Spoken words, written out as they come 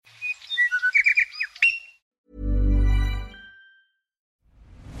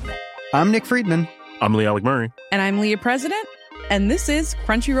I'm Nick Friedman. I'm Lee Alec Murray. And I'm Leah President. And this is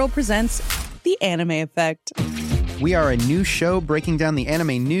Crunchyroll Presents The Anime Effect. We are a new show breaking down the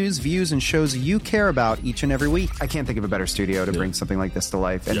anime news, views, and shows you care about each and every week. I can't think of a better studio to bring something like this to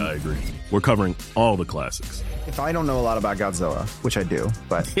life. And I agree. We're covering all the classics. If I don't know a lot about Godzilla, which I do,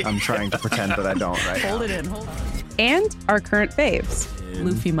 but I'm trying to pretend that I don't right Hold it in. And our current faves.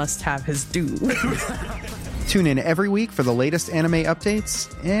 Luffy must have his due. Tune in every week for the latest anime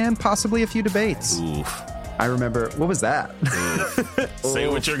updates and possibly a few debates. Oof. I remember, what was that? Say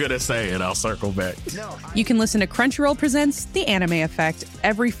what you're going to say and I'll circle back. You can listen to Crunchyroll Presents The Anime Effect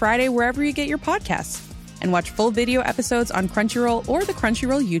every Friday wherever you get your podcasts. And watch full video episodes on Crunchyroll or the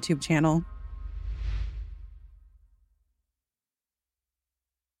Crunchyroll YouTube channel.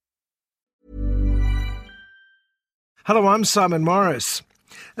 Hello, I'm Simon Morris.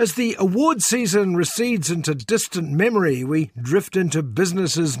 As the award season recedes into distant memory, we drift into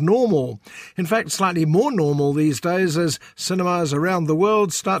business as normal. In fact, slightly more normal these days as cinemas around the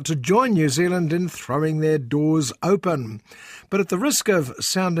world start to join New Zealand in throwing their doors open. But at the risk of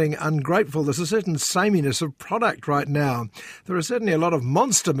sounding ungrateful, there's a certain sameness of product right now. There are certainly a lot of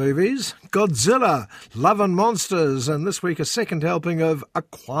monster movies, Godzilla, Love and Monsters, and this week a second helping of A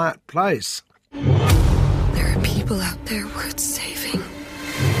Quiet Place. There are people out there worth saving.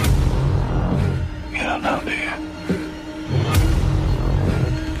 You don't know, do you?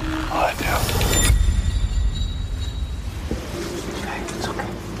 Well, I do. Okay, it's okay.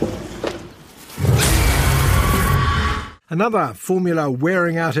 Another formula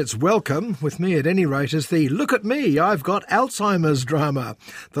wearing out its welcome, with me at any rate, is the Look at Me, I've Got Alzheimer's drama.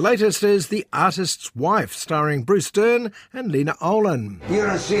 The latest is The Artist's Wife, starring Bruce Dern and Lena Olin. You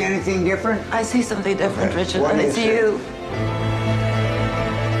don't see anything different? I see something different, Richard, and it's you.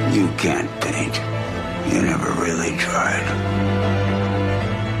 You can't paint. You never really tried.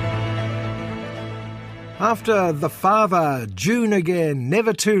 After The Father, June Again,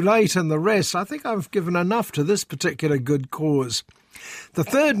 Never Too Late and the rest, I think I've given enough to this particular good cause. The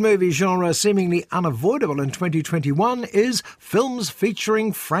third movie genre seemingly unavoidable in 2021 is films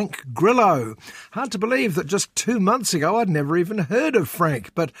featuring Frank Grillo. Hard to believe that just 2 months ago I'd never even heard of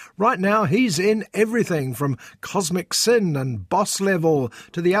Frank, but right now he's in everything from Cosmic Sin and Boss Level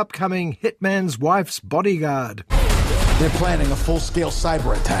to the upcoming Hitman's Wife's Bodyguard. They're planning a full-scale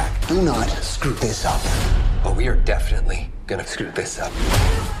cyber attack. Do not screw this up. Oh, we are definitely gonna screw this up.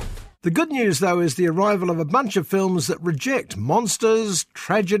 The good news, though, is the arrival of a bunch of films that reject monsters,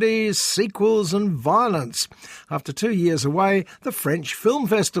 tragedies, sequels and violence. After 2 years away, the French Film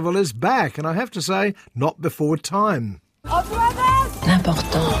Festival is back, and I have to say, not before time.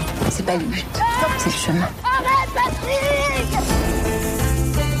 L'important, c'est pas le but, c'est le chemin. Arrête, Patrick!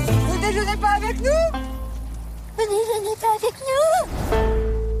 Vous ne déjeunez pas avec nous? Vous ne déjeunez pas avec nous?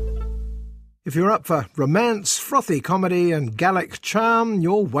 If you're up for romance, frothy comedy and Gallic charm,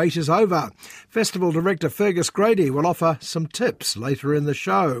 your wait is over. Festival director Fergus Grady will offer some tips later in the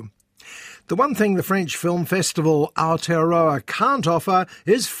show. The one thing the French Film Festival Aotearoa can't offer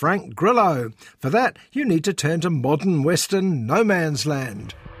is Frank Grillo. For that, you need to turn to modern Western no man's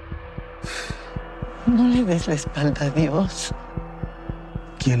land. No le des la espalda a Dios.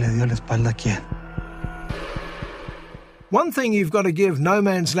 ¿Quién le dio la espalda a quién? One thing you've got to give No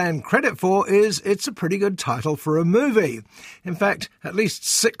Man's Land credit for is it's a pretty good title for a movie. In fact, at least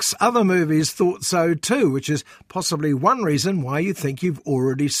 6 other movies thought so too, which is possibly one reason why you think you've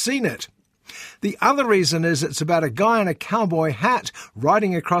already seen it. The other reason is it's about a guy in a cowboy hat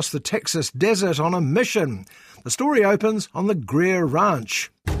riding across the Texas desert on a mission. The story opens on the Greer Ranch.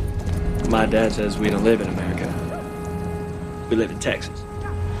 My dad says we don't live in America. We live in Texas.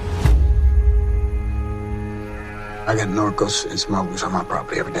 I got narcos and smugglers on my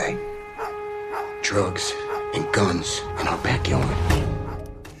property every day. Drugs and guns in our backyard.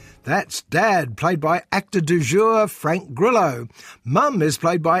 That's Dad, played by actor du jour Frank Grillo. Mum is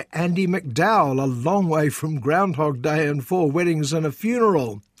played by Andy McDowell, a long way from Groundhog Day and 4 Weddings and a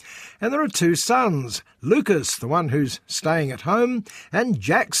Funeral. And there are 2 sons, Lucas, the one who's staying at home, and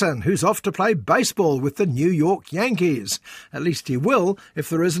Jackson, who's off to play baseball with the New York Yankees. At least he will, if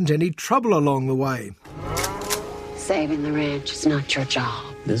there isn't any trouble along the way. Saving the ranch is not your job.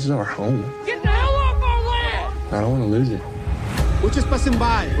 This is our home. Get the hell off our land! I don't want to lose it. We're just passing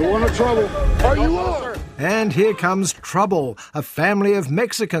by. We want no trouble. Are you on? And here comes Trouble, a family of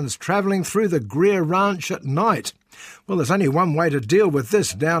Mexicans travelling through the Greer Ranch at night. Well, there's only one way to deal with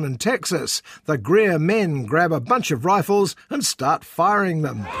this down in Texas. The Greer men grab a bunch of rifles and start firing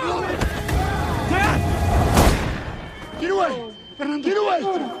them. Dad! Get away! Get away!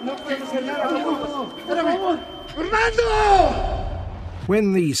 Fernando!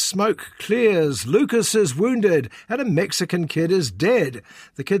 When the smoke clears, Lucas is wounded and a Mexican kid is dead.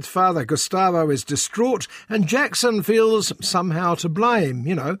 The kid's father, Gustavo, is distraught and Jackson feels somehow to blame,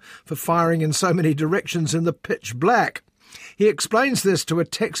 for firing in so many directions in the pitch black. He explains this to a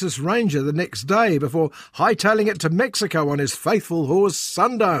Texas Ranger the next day before hightailing it to Mexico on his faithful horse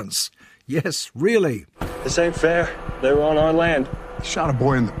Sundance. Yes, really. This ain't fair. They were on our land. Shot a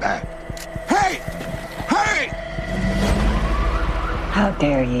boy in the back. Hey! Hey! How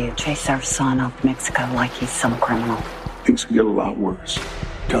dare you chase our son off Mexico like he's some criminal? Things could get a lot worse.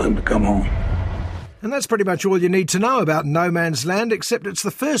 Tell him to come home. And that's pretty much all you need to know about No Man's Land, except it's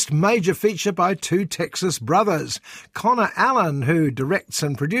the first major feature by two Texas brothers, Connor Allen, who directs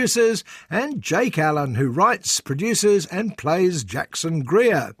and produces, and Jake Allen, who writes, produces, and plays Jackson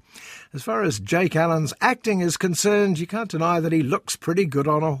Greer. As far as Jake Allen's acting is concerned, you can't deny that he looks pretty good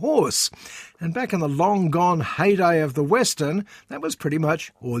on a horse. And back in the long-gone heyday of the Western, that was pretty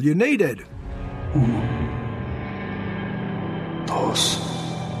much all you needed. Dos.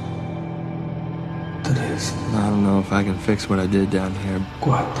 Tres. I don't know if I can fix what I did down here.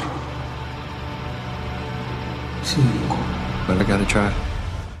 Cuatro. Cinco. But I gotta try.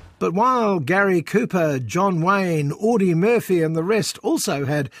 But while Gary Cooper, John Wayne, Audie Murphy and the rest also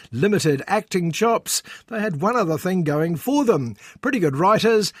had limited acting chops, they had one other thing going for them. Pretty good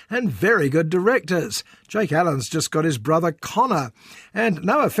writers and very good directors. Jake Allen's just got his brother Connor. And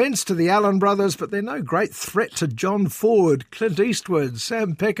no offence to the Allen brothers, but they're no great threat to John Ford, Clint Eastwood,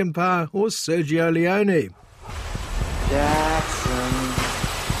 Sam Peckinpah or Sergio Leone. Jackson.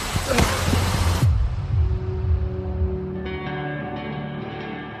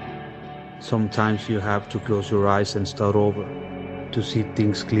 Sometimes you have to close your eyes and start over to see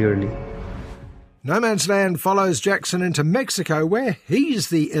things clearly. No Man's Land follows Jackson into Mexico, where he's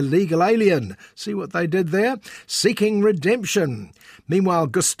the illegal alien. See what they did there? Seeking redemption. Meanwhile,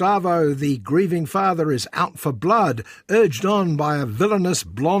 Gustavo, the grieving father, is out for blood, urged on by a villainous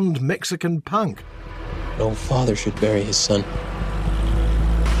blonde Mexican punk. No father should bury his son.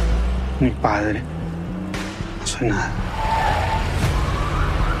 Mi padre. No soy nada.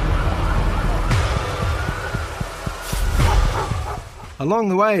 Along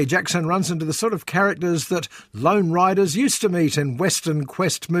the way, Jackson runs into the sort of characters that lone riders used to meet in Western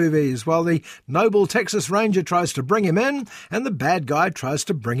quest movies, while the noble Texas Ranger tries to bring him in and the bad guy tries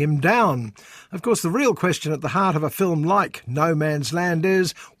to bring him down. Of course, the real question at the heart of a film like No Man's Land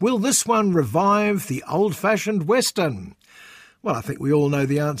is, will this one revive the old-fashioned Western? Well, I think we all know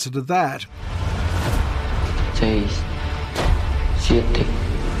the answer to that. 6, 7, 8,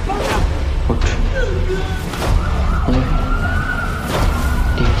 9.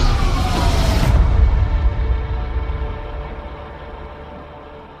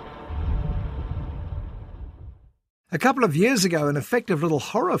 A couple of years ago, an effective little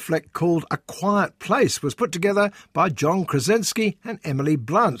horror flick called A Quiet Place was put together by John Krasinski and Emily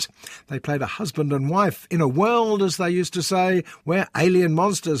Blunt. They played a husband and wife in a world, as they used to say, where alien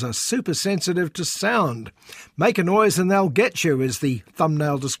monsters are super sensitive to sound. Make a noise and they'll get you is the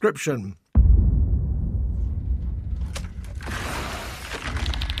thumbnail description.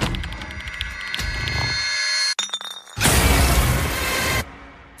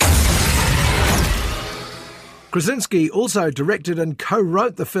 Krasinski also directed and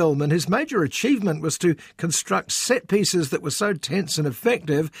co-wrote the film, and his major achievement was to construct set pieces that were so tense and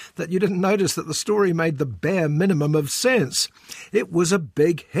effective that you didn't notice that the story made the bare minimum of sense. It was a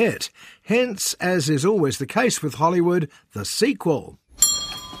big hit. Hence, as is always the case with Hollywood, the sequel.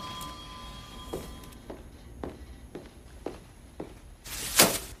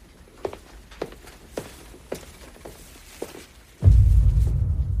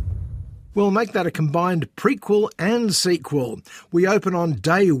 We'll make that a combined prequel and sequel. We open on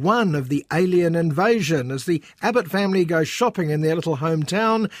day one of the alien invasion as the Abbott family go shopping in their little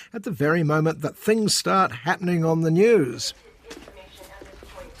hometown at the very moment that things start happening on the news.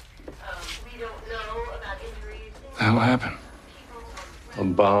 What happened? A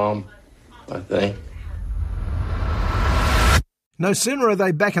bomb, I think. No sooner are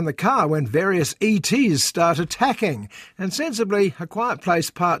they back in the car when various ETs start attacking. And sensibly, A Quiet Place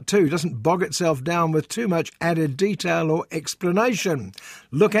Part 2 doesn't bog itself down with too much added detail or explanation.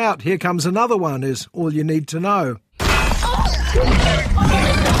 Look out, here comes another one is all you need to know. It's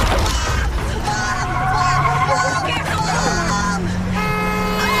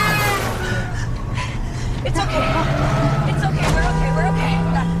okay. It's okay. We're okay.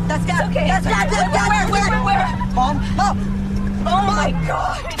 That's Dad. Okay. That's Dad. Where? Mom. Oh my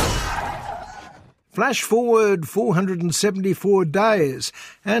God. Flash forward 474 days,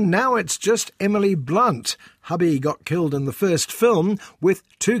 and now it's just Emily Blunt. Hubby got killed in the first film with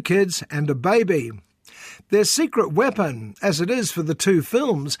 2 kids and a baby. Their secret weapon, as it is for the 2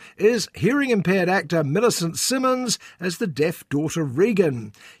 films, is hearing-impaired actor Millicent Simmons as the deaf daughter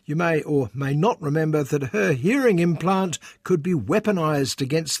Regan. You may or may not remember that her hearing implant could be weaponised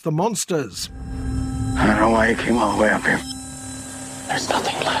against the monsters. I don't know why you came all the way up here. There's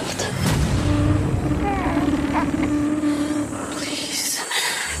nothing left.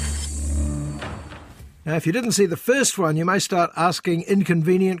 Now, if you didn't see the first one, you may start asking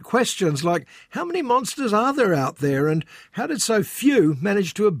inconvenient questions like, how many monsters are there out there, and how did so few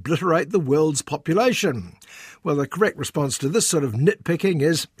manage to obliterate the world's population? Well, the correct response to this sort of nitpicking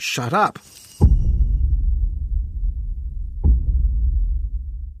is, shut up.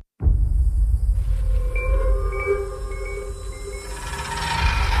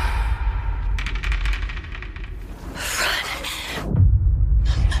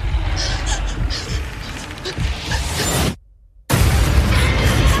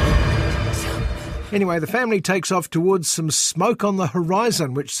 Anyway, the family takes off towards some smoke on the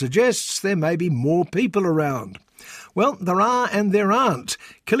horizon, which suggests there may be more people around. Well, there are and there aren't.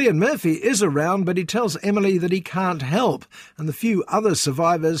 Cillian Murphy is around, but he tells Emily that he can't help, and the few other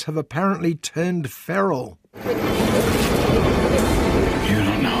survivors have apparently turned feral. You don't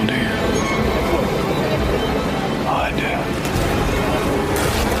know, do you? Oh, I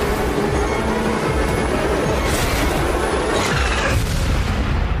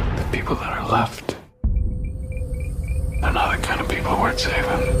do. The people that are left, they're not the kind of people worth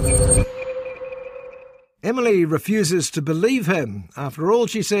saving. Emily refuses to believe him. After all,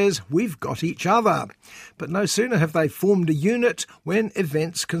 she says, we've got each other. But no sooner have they formed a unit when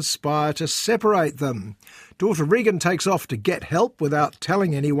events conspire to separate them. Daughter Regan takes off to get help without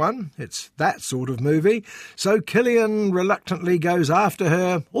telling anyone. It's that sort of movie. So Cillian reluctantly goes after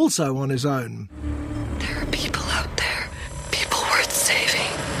her, also on his own. There are people out there. People worth saving.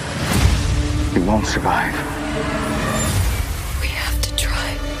 You won't survive. We have to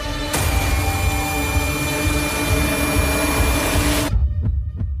try.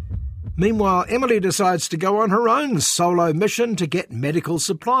 Meanwhile, Emily decides to go on her own solo mission to get medical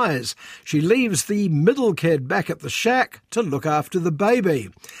supplies. She leaves the middle kid back at the shack to look after the baby.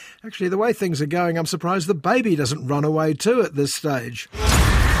 Actually, the way things are going, I'm surprised the baby doesn't run away too at this stage.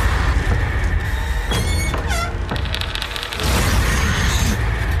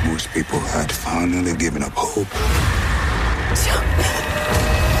 Most people had finally given up hope.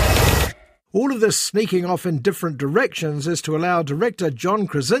 All of this sneaking off in different directions is to allow director John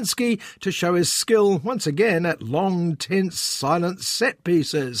Krasinski to show his skill once again at long, tense, silent set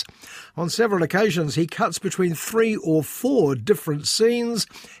pieces. On several occasions he cuts between 3 or 4 different scenes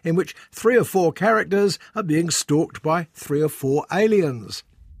in which 3 or 4 characters are being stalked by 3 or 4 aliens.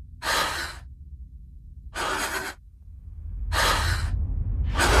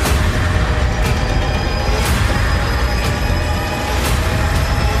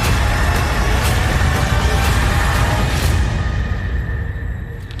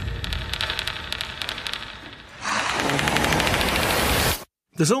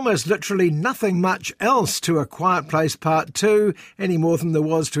 There's almost literally nothing much else to A Quiet Place Part 2, any more than there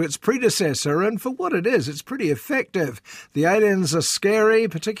was to its predecessor, and for what it is, it's pretty effective. The aliens are scary,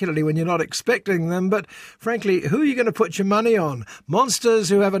 particularly when you're not expecting them, but frankly, who are you going to put your money on? Monsters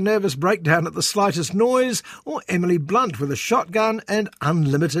who have a nervous breakdown at the slightest noise, or Emily Blunt with a shotgun and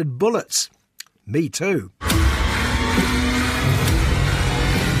unlimited bullets? Me too.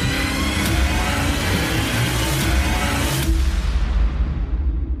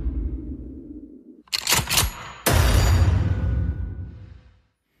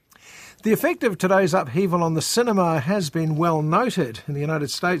 The effect of today's upheaval on the cinema has been well noted, in the United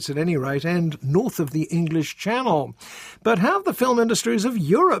States at any rate, and north of the English Channel. But how have the film industries of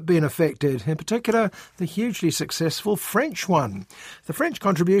Europe been affected, in particular the hugely successful French one? The French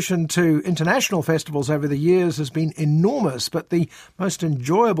contribution to international festivals over the years has been enormous, but the most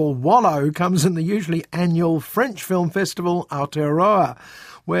enjoyable wallow comes in the usually annual French Film Festival Aotearoa,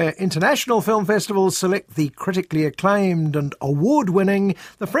 where international film festivals select the critically acclaimed and award-winning,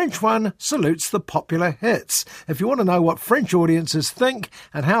 the French one salutes the popular hits. If you want to know what French audiences think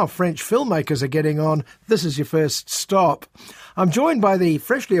and how French filmmakers are getting on, this is your first stop. I'm joined by the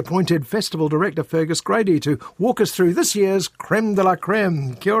freshly appointed festival director Fergus Grady to walk us through this year's creme de la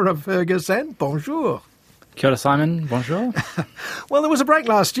creme. Kia ora, Fergus, and bonjour. Kia ora, Simon. Bonjour. Well, there was a break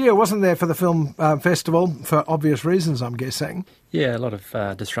last year, wasn't there, for the film festival, for obvious reasons, I'm guessing. Yeah, a lot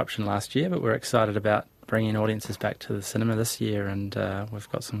of disruption last year, but we're excited about bringing audiences back to the cinema this year, and we've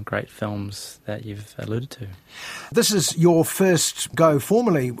got some great films that you've alluded to. This is your first go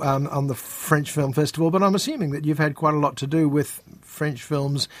formally on the French Film Festival, but I'm assuming that you've had quite a lot to do with French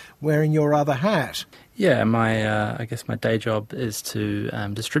films wearing your other hat. Yeah, I guess my day job is to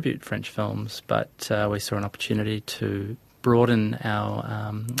distribute French films, but we saw an opportunity to broaden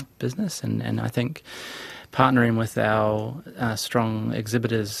our business, and I think partnering with our strong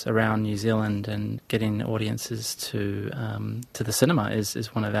exhibitors around New Zealand and getting audiences to the cinema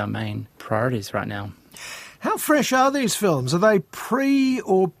is one of our main priorities right now. How fresh are these films? Are they pre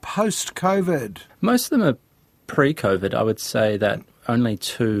or post-COVID? Most of them are pre-COVID. I would say that only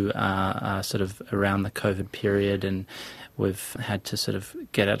 2 are sort of around the COVID period, and we've had to sort of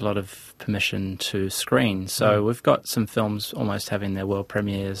get a lot of permission to screen. So we've got some films almost having their world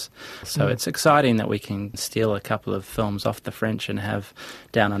premieres. So it's exciting that we can steal a couple of films off the French and have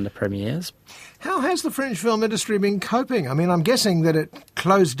down under premieres. How has the French film industry been coping? I mean, I'm guessing that it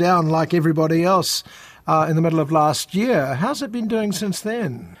closed down like everybody else in the middle of last year. How's it been doing since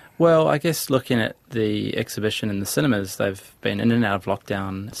then? Well, I guess looking at the exhibition in the cinemas, they've been in and out of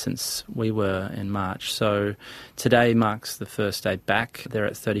lockdown since we were in March. So today marks the first day back. They're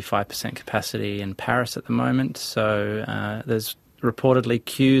at 35% capacity in Paris at the moment. So there's reportedly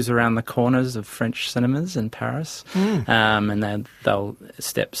queues around the corners of French cinemas in Paris. And then they'll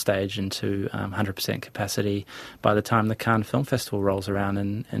step stage into 100% capacity by the time the Cannes Film Festival rolls around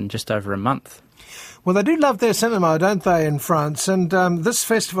in just over a month. Well, they do love their cinema, don't they, in France? And this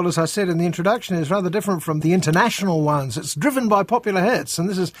festival, as I said in the introduction, is rather different from the international ones. It's driven by popular hits, and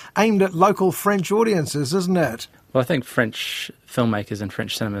this is aimed at local French audiences, isn't it? Well, I think French filmmakers and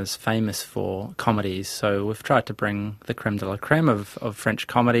French cinema is famous for comedies, so we've tried to bring the creme de la creme of French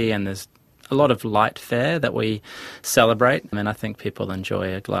comedy, and there's a lot of light fare that we celebrate. I mean, I think people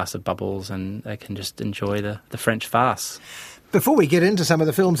enjoy a glass of bubbles and they can just enjoy the French farce. Before we get into some of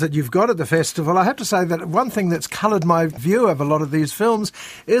the films that you've got at the festival, I have to say that one thing that's coloured my view of a lot of these films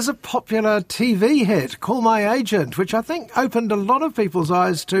is a popular TV hit, Call My Agent, which I think opened a lot of people's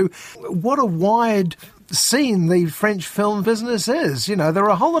eyes to what a wide scene the French film business is. You know, there are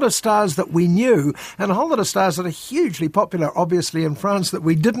a whole lot of stars that we knew and a whole lot of stars that are hugely popular, obviously, in France that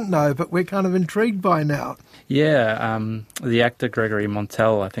we didn't know, but we're kind of intrigued by now. Yeah, the actor Gregory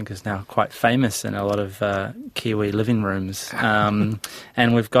Montel, I think, is now quite famous in a lot of Kiwi living rooms. And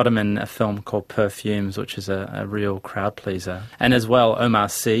we've got him in a film called Perfumes, which is a real crowd pleaser. And as well, Omar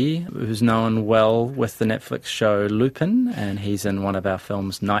Sy, who's known well with the Netflix show Lupin, and he's in one of our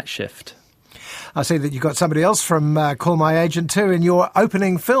films, Night Shift. I see that you've got somebody else from Call My Agent too in your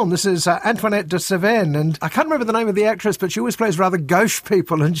opening film. This is Antoinette de Savenne, and I can't remember the name of the actress, but she always plays rather gauche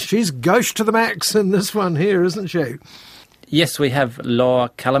people, and she's gauche to the max in this one here, isn't she? Yes, we have Laure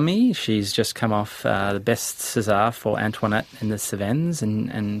Calamy. She's just come off the Best César for Antoinette in the Cevennes,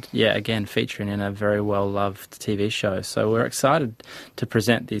 and yeah, again, featuring in a very well-loved TV show. So we're excited to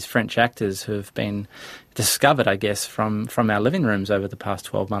present these French actors who have been discovered, I guess, from our living rooms over the past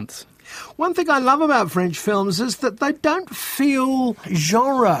 12 months. One thing I love about French films is that they don't feel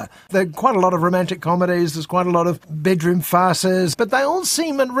genre. There are quite a lot of romantic comedies, there's quite a lot of bedroom farces, but they all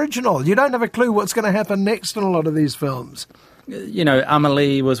seem original. You don't have a clue what's going to happen next in a lot of these films. You know,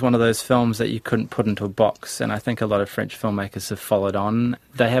 Amélie was one of those films that you couldn't put into a box, and I think a lot of French filmmakers have followed on.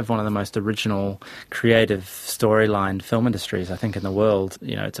 They have one of the most original, creative, storyline film industries, I think, in the world.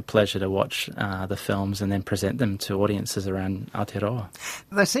 You know, it's a pleasure to watch the films and then present them to audiences around Aotearoa.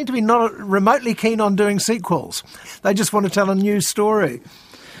 They seem to be not remotely keen on doing sequels. They just want to tell a new story.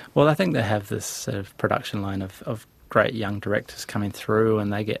 Well, I think they have this sort of production line of great young directors coming through,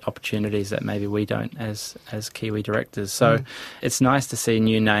 and they get opportunities that maybe we don't as Kiwi directors. So it's nice to see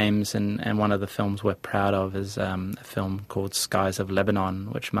new names, and one of the films we're proud of is a film called Skies of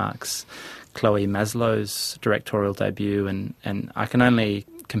Lebanon, which marks Chloe Maslow's directorial debut, and I can only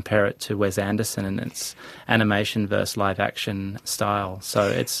compare it to Wes Anderson in its animation versus live action style. So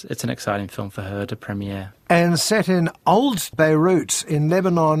it's an exciting film for her to premiere. And set in old Beirut in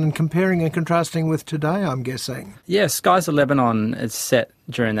Lebanon, and comparing and contrasting with today, I'm guessing. Yeah, Skies of Lebanon is set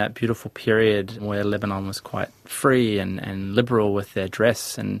during that beautiful period where Lebanon was quite free and liberal with their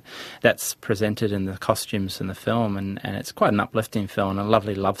dress, and that's presented in the costumes in the film, and it's quite an uplifting film, a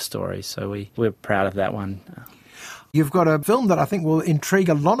lovely love story, so we're proud of that one. You've got a film that I think will intrigue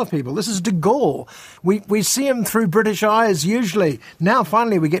a lot of people. This is de Gaulle. We see him through British eyes usually. Now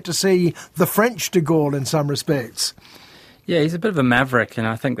finally we get to see the French de Gaulle in some respects. Yeah, he's a bit of a maverick, and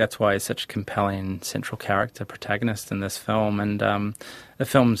I think that's why he's such a compelling central character protagonist in this film. And the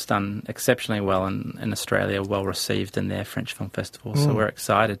film's done exceptionally well in Australia, well received in their French Film Festival. So we're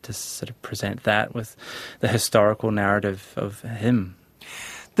excited to sort of present that with the historical narrative of him.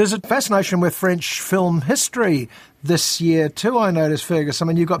 There's a fascination with French film history this year too, I noticed, Fergus. I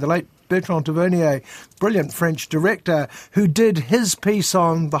mean, you've got the late Bertrand Tavernier, brilliant French director, who did his piece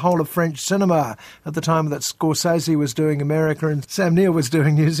on the whole of French cinema at the time that Scorsese was doing America and Sam Neill was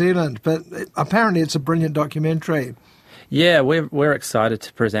doing New Zealand. But apparently it's a brilliant documentary. Yeah, we're excited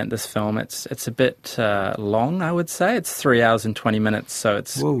to present this film. It's a bit long, I would say. It's 3 hours and 20 minutes, so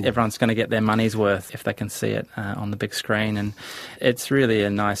everyone's going to get their money's worth if they can see it on the big screen. And it's really a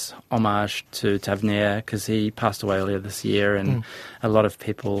nice homage to Tavernier because he passed away earlier this year, and a lot of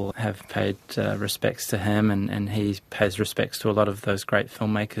people have paid respects to him, and he pays respects to a lot of those great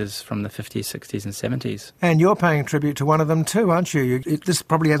filmmakers from the 50s, 60s and 70s. And you're paying tribute to one of them too, aren't you? This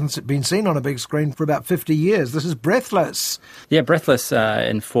probably hasn't been seen on a big screen for about 50 years. This is Breathless. Yeah, Breathless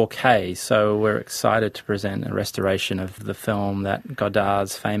in 4K, so we're excited to present a restoration of the film that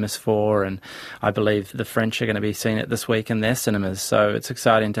Godard's famous for, and I believe the French are going to be seeing it this week in their cinemas, so it's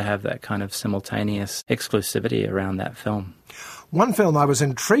exciting to have that kind of simultaneous exclusivity around that film. One film I was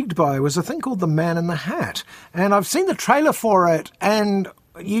intrigued by was a thing called The Man in the Hat, and I've seen the trailer for it, and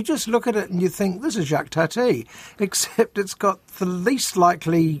you just look at it and you think, this is Jacques Tati, except it's got the least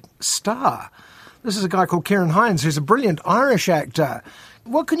likely star. This is a guy called Ciarán Hinds, who's a brilliant Irish actor.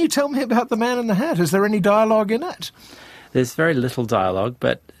 What can you tell me about The Man in the Hat? Is there any dialogue in it? There's very little dialogue,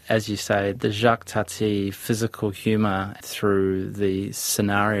 but as you say, the Jacques Tati physical humour through the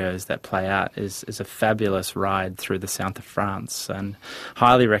scenarios that play out is a fabulous ride through the south of France, and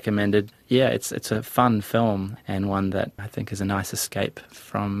highly recommended. Yeah, it's a fun film, and one that I think is a nice escape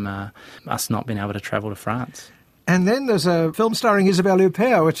from us not being able to travel to France. And then there's a film starring Isabelle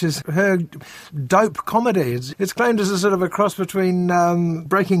Huppert, which is her dope comedy. It's claimed as a sort of a cross between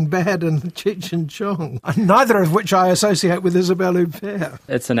Breaking Bad and Cheech and Chong, neither of which I associate with Isabelle Huppert.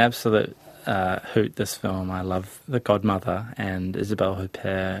 It's an absolute hoot, this film. I love The Godmother, and Isabelle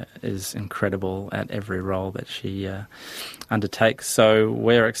Huppert is incredible at every role that she undertakes. So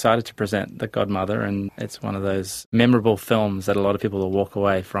we're excited to present The Godmother, and it's one of those memorable films that a lot of people will walk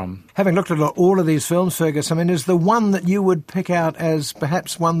away from. Having looked at all of these films, Fergus, I mean, is there one that you would pick out as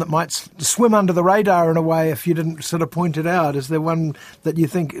perhaps one that might swim under the radar in a way if you didn't sort of point it out? Is there one that you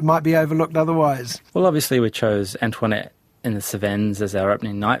think might be overlooked otherwise? Well, obviously we chose Antoinette in the Cevennes as our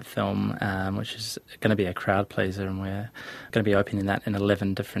opening night film, which is going to be a crowd pleaser, and we're going to be opening that in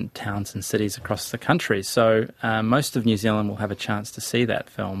 11 different towns and cities across the country. So most of New Zealand will have a chance to see that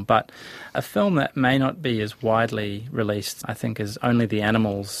film. But a film that may not be as widely released, I think, is Only the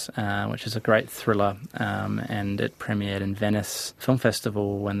Animals, which is a great thriller, and it premiered in Venice Film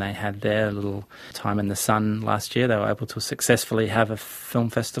Festival when they had their little time in the sun last year. They were able to successfully have a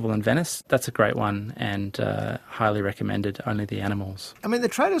film festival in Venice. That's a great one, and highly recommended. Only the Animals. I mean, the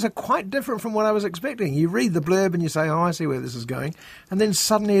trailers are quite different from what I was expecting. You read the blurb and you say, oh, I see where this is going. And then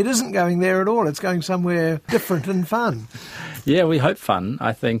suddenly it isn't going there at all. It's going somewhere different and fun. Yeah, we hope fun.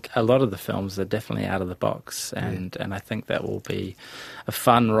 I think a lot of the films are definitely out of the box, and I think that will be a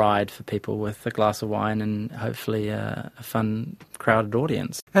fun ride for people with a glass of wine and hopefully a fun, crowded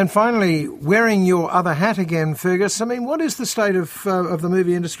audience. And finally, wearing your other hat again, Fergus, I mean, what is the state of the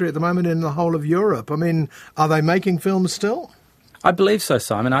movie industry at the moment in the whole of Europe? I mean, are they making films still? I believe so,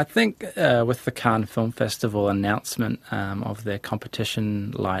 Simon. I think with the Cannes Film Festival announcement of their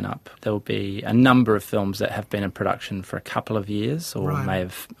competition lineup, there will be a number of films that have been in production for a couple of years or may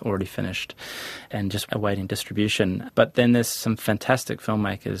have already finished and just awaiting distribution. But then there's some fantastic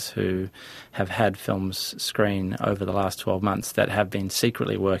filmmakers who have had films screen over the last 12 months that have been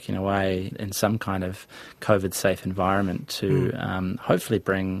secretly working away in some kind of COVID-safe environment to hopefully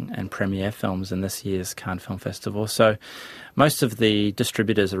bring and premiere films in this year's Cannes Film Festival. So most of the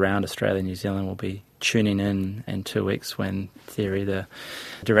distributors around Australia and New Zealand will be tuning in 2 weeks when Thierry, the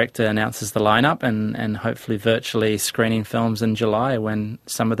director, announces the lineup, and hopefully virtually screening films in July when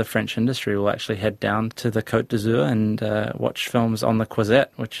some of the French industry will actually head down to the Côte d'Azur and watch films on the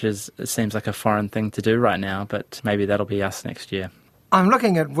Croisette, which it seems like a foreign thing to do right now, but maybe that'll be us next year. I'm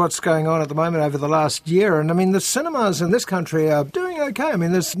looking at what's going on at the moment over the last year, and I mean, the cinemas in this country are doing okay. I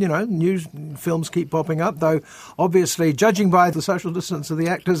mean, there's, new films keep popping up, though obviously, judging by the social distance of the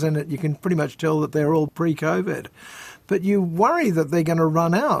actors in it, you can pretty much tell that they're all pre-COVID. But you worry that they're going to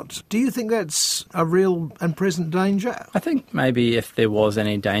run out. Do you think that's a real and present danger? I think maybe if there was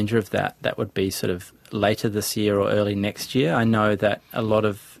any danger of that, that would be sort of later this year or early next year. I know that a lot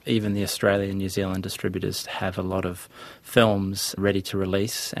of even the Australian and New Zealand distributors have a lot of films ready to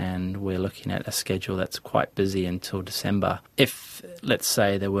release, and we're looking at a schedule that's quite busy until December. If, let's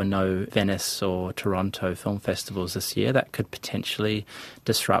say, there were no Venice or Toronto film festivals this year, that could potentially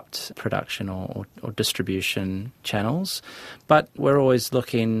disrupt production or distribution channels. But we're always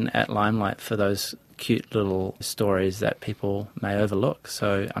looking at Limelight for those cute little stories that people may overlook.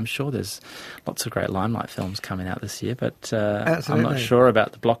 So I'm sure there's lots of great Limelight films coming out this year, but I'm not sure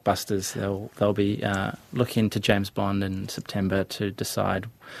about the blockbusters. They'll be looking to James Bond in September to decide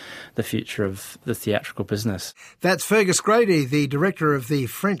the future of the theatrical business. That's Fergus Grady, the director of the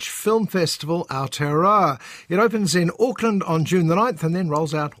French Film Festival Aotearoa. It opens in Auckland on June the 9th and then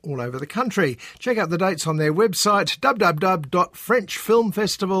rolls out all over the country. Check out the dates on their website,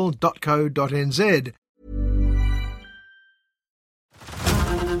 www.frenchfilmfestival.co.nz.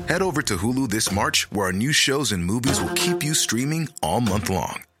 Head over to Hulu this March, where our new shows and movies will keep you streaming all month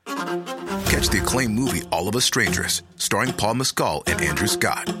long. Catch the acclaimed movie All of Us Strangers, starring Paul Mescal and Andrew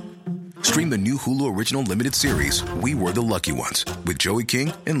Scott. Stream the new Hulu original limited series We Were the Lucky Ones with Joey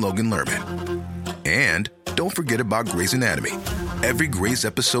King and Logan Lerman. And don't forget about Grey's Anatomy. Every Grey's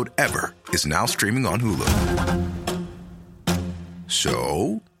episode ever is now streaming on Hulu.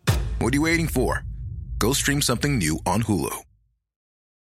 So, what are you waiting for? Go stream something new on Hulu.